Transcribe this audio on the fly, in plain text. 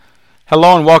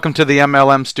Hello and welcome to the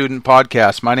MLM Student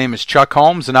Podcast. My name is Chuck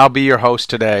Holmes and I'll be your host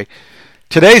today.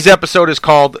 Today's episode is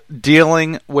called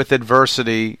Dealing with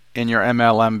Adversity in Your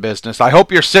MLM Business. I hope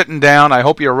you're sitting down. I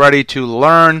hope you're ready to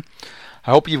learn.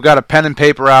 I hope you've got a pen and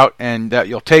paper out and that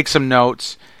you'll take some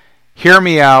notes, hear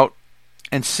me out,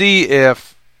 and see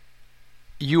if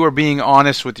you are being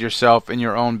honest with yourself in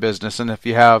your own business and if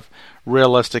you have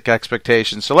realistic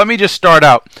expectations. So let me just start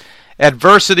out.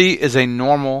 Adversity is a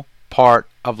normal part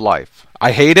of life.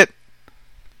 I hate it.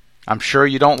 I'm sure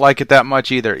you don't like it that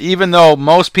much either. Even though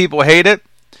most people hate it,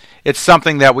 it's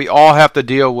something that we all have to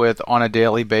deal with on a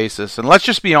daily basis. And let's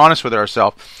just be honest with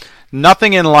ourselves.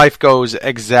 Nothing in life goes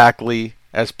exactly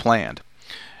as planned.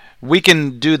 We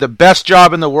can do the best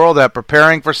job in the world at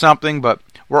preparing for something, but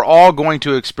we're all going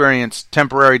to experience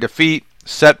temporary defeat,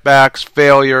 setbacks,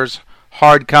 failures,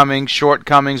 hardcomings,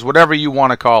 shortcomings, whatever you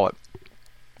want to call it.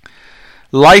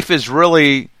 Life is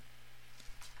really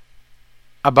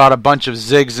about a bunch of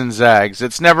zigs and zags.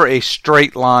 It's never a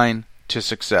straight line to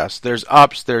success. There's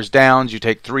ups, there's downs. You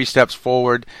take 3 steps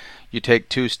forward, you take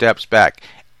 2 steps back.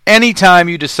 Anytime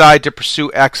you decide to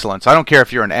pursue excellence, I don't care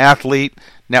if you're an athlete,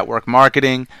 network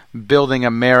marketing, building a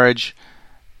marriage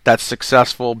that's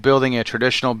successful, building a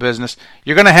traditional business,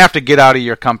 you're going to have to get out of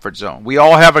your comfort zone. We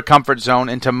all have a comfort zone,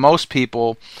 and to most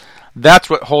people, that's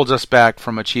what holds us back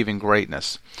from achieving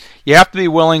greatness. You have to be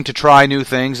willing to try new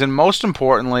things, and most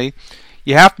importantly,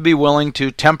 you have to be willing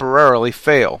to temporarily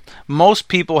fail. Most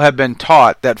people have been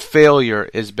taught that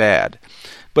failure is bad.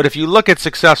 But if you look at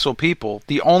successful people,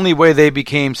 the only way they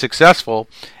became successful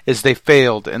is they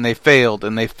failed and they failed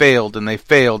and they failed and they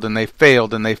failed and they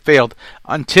failed and they failed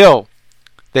until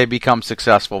they become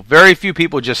successful. Very few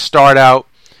people just start out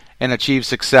and achieve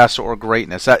success or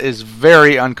greatness. That is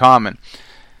very uncommon.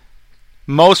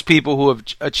 Most people who have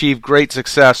achieved great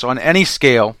success on any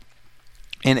scale,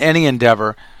 in any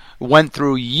endeavor, went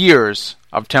through years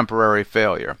of temporary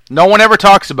failure. No one ever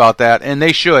talks about that, and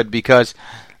they should, because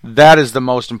that is the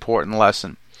most important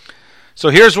lesson. So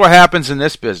here's what happens in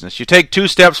this business. You take 2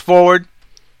 steps forward,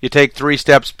 you take 3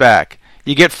 steps back.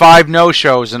 You get 5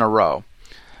 no-shows in a row.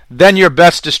 Then your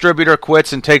best distributor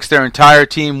quits and takes their entire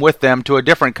team with them to a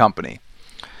different company.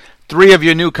 3 of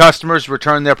your new customers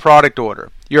return their product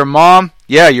order. Your mom,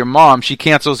 she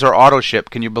cancels her auto ship.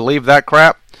 Can you believe that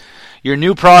crap? Your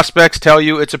new prospects tell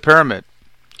you it's a pyramid.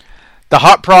 The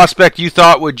hot prospect you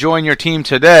thought would join your team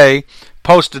today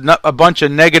posted a bunch of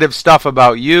negative stuff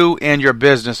about you and your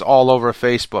business all over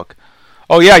Facebook.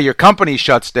 Oh yeah, your company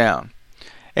shuts down.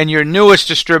 And your newest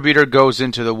distributor goes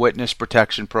into the witness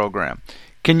protection program.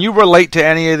 Can you relate to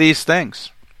any of these things?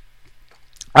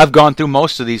 I've gone through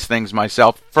most of these things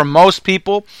myself. For most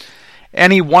people,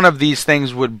 any one of these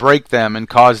things would break them and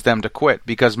cause them to quit,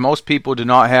 because most people do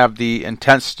not have the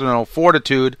intestinal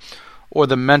fortitude or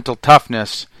the mental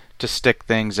toughness to stick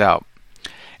things out.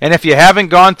 And if you haven't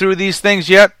gone through these things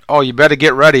yet, you better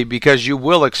get ready, because you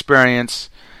will experience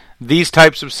these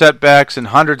types of setbacks and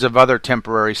hundreds of other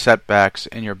temporary setbacks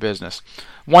in your business.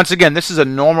 Once again, this is a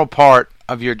normal part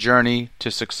of your journey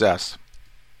to success.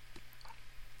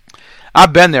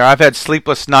 I've been there. I've had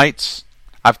sleepless nights.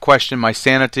 I've questioned my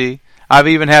sanity. I've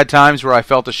even had times where I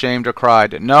felt ashamed or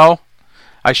cried. No,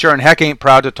 I sure in heck ain't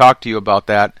proud to talk to you about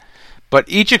that. But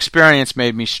each experience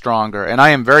made me stronger, and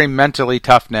I am very mentally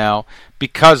tough now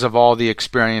because of all the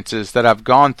experiences that I've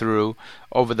gone through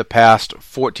over the past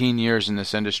 14 years in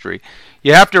this industry.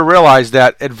 You have to realize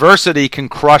that adversity can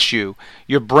crush you.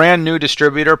 Your brand new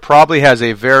distributor probably has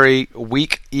a very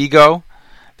weak ego.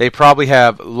 They probably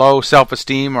have low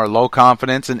self-esteem or low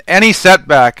confidence, and any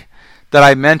setback that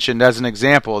I mentioned as an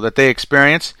example that they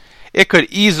experience, it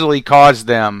could easily cause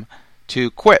them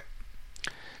to quit.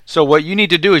 So what you need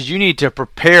to do is you need to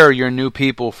prepare your new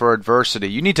people for adversity.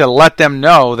 You need to let them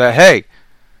know that, hey,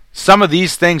 some of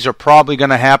these things are probably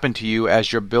going to happen to you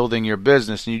as you're building your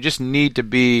business, and you just need to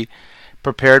be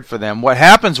prepared for them. What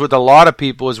happens with a lot of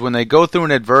people is when they go through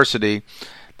an adversity,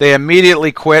 they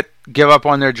immediately quit, give up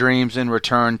on their dreams, and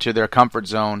return to their comfort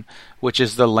zone, which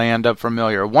is the land of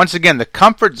familiar. Once again, the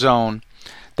comfort zone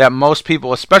that most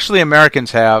people, especially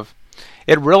Americans, have,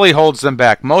 it really holds them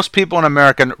back. Most people in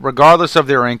America, regardless of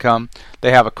their income,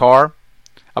 they have a car,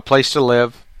 a place to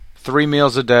live, 3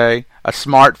 meals a day, a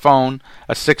smartphone,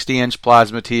 a 60-inch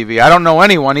plasma TV. I don't know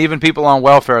anyone, even people on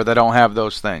welfare, that don't have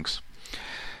those things.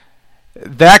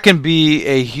 That can be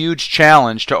a huge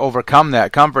challenge to overcome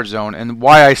that comfort zone. And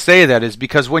why I say that is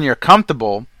because when you're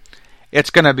comfortable, it's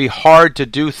going to be hard to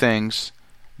do things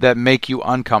that make you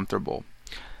uncomfortable.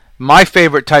 My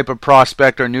favorite type of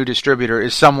prospect or new distributor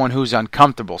is someone who's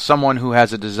uncomfortable, someone who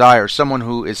has a desire, someone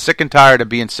who is sick and tired of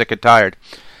being sick and tired.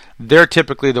 they're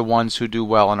typically the ones who do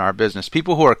well in our business.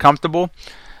 People who are comfortable,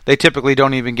 they typically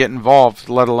don't even get involved,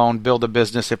 let alone build a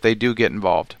business if they do get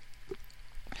involved.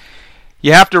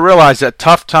 You have to realize that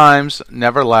tough times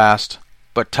never last,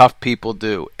 but tough people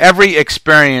do. Every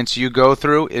experience you go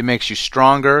through, it makes you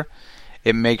stronger,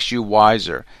 it makes you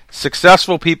wiser.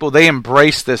 Successful people, they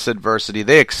embrace this adversity.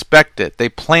 They expect it. They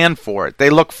plan for it. They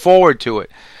look forward to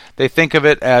it. They think of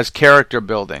it as character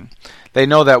building. They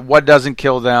know that what doesn't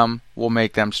kill them will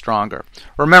make them stronger.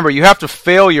 Remember, you have to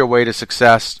fail your way to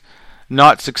success,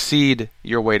 not succeed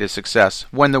your way to success.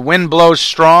 When the wind blows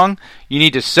strong, you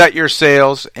need to set your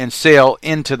sails and sail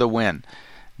into the wind.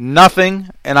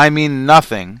 Nothing, and I mean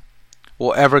nothing,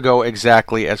 will ever go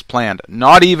exactly as planned.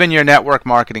 Not even your network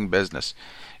marketing business.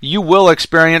 You will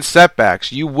experience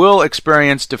setbacks. You will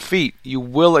experience defeat. You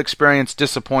will experience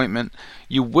disappointment.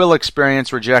 You will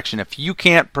experience rejection. If you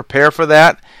can't prepare for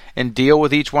that and deal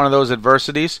with each one of those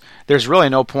adversities, there's really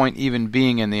no point even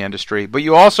being in the industry. But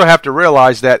you also have to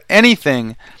realize that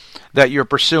anything that you're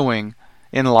pursuing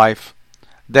in life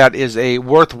that is a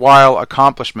worthwhile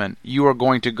accomplishment, you are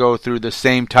going to go through the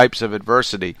same types of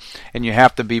adversity, and you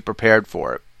have to be prepared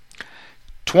for it.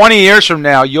 20 years from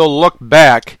now, you'll look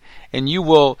back and you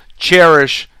will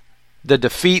cherish the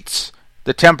defeats,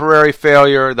 the temporary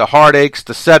failure, the heartaches,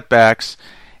 the setbacks,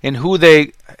 and who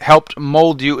they helped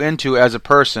mold you into as a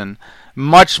person,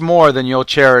 much more than you'll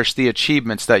cherish the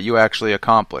achievements that you actually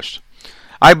accomplished.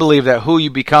 I believe that who you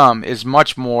become is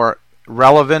much more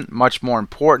relevant, much more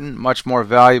important, much more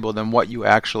valuable than what you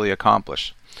actually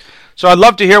accomplish. So I'd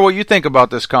love to hear what you think about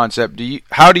this concept.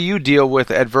 How do you deal with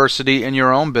adversity in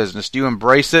your own business? Do you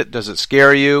embrace it? Does it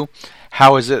scare you?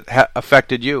 How has it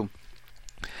affected you?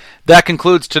 That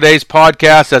concludes today's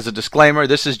podcast. As a disclaimer,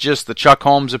 this is just the Chuck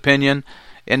Holmes opinion.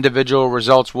 Individual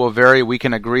results will vary. We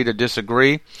can agree to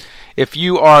disagree. If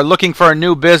you are looking for a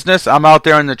new business, I'm out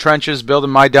there in the trenches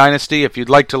building my dynasty. If you'd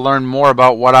like to learn more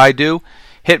about what I do,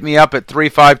 hit me up at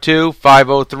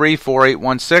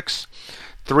 352-503-4816.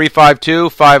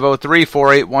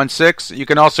 352-503-4816. You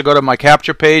can also go to my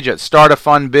capture page at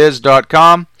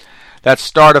startafunbiz.com.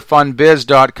 That's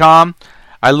startafunbiz.com.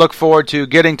 I look forward to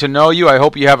getting to know you. I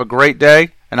hope you have a great day,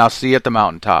 and I'll see you at the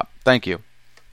mountaintop. Thank you.